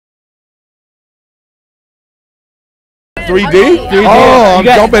3D? 3D. Oh, I'm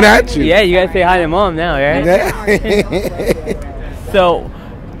jumping at you. Yeah, you gotta say hi to Mom now, right? Yeah. So,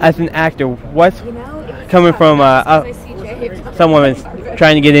 as an actor, what's coming from someone that's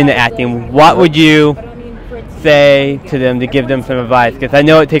trying to get into acting? What would you say to them to give them some advice? Because I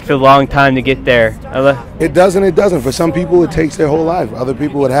know it takes a long time to get there. It doesn't. For some people, it takes their whole life. Other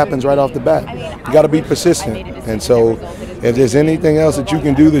people, it happens right off the bat. You got to be persistent. And so, if there's anything else that you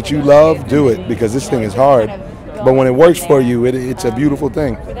can do that you love, do it, because this thing is hard. But when it works for you, it's a beautiful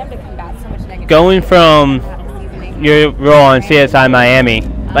thing. Going from your role on CSI Miami,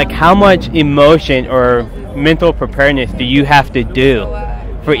 like how much emotion or mental preparedness do you have to do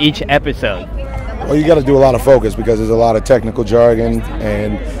for each episode? Well, you got to do a lot of focus because there's a lot of technical jargon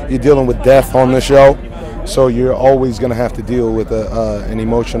and you're dealing with death on the show. So you're always going to have to deal with an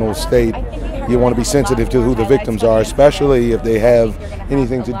emotional state. You want to be sensitive to who the victims are, especially if they have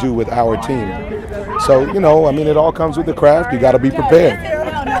anything to do with our team. So, it all comes with the craft. You got to be prepared.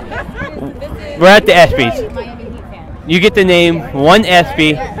 We're at the ESPYs. You get to name one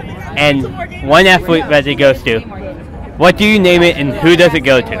ESPY and one athlete that it goes to. What do you name it and who does it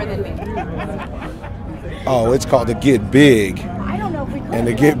go to? Oh, it's called the Get Big. And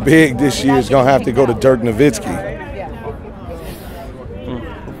the Get Big this year is going to have to go to Dirk Nowitzki.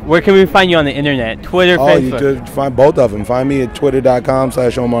 Where can we find you on the internet? Twitter, Facebook? You could find both of them. Find me at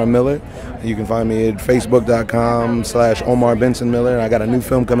twitter.com/Omar Miller. You can find me at facebook.com/Omar Benson Miller. And I got a new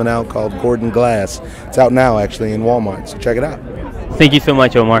film coming out called Gordon Glass. It's out now, actually, in Walmart. So check it out. Thank you so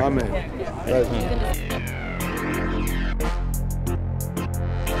much, Omar. My man.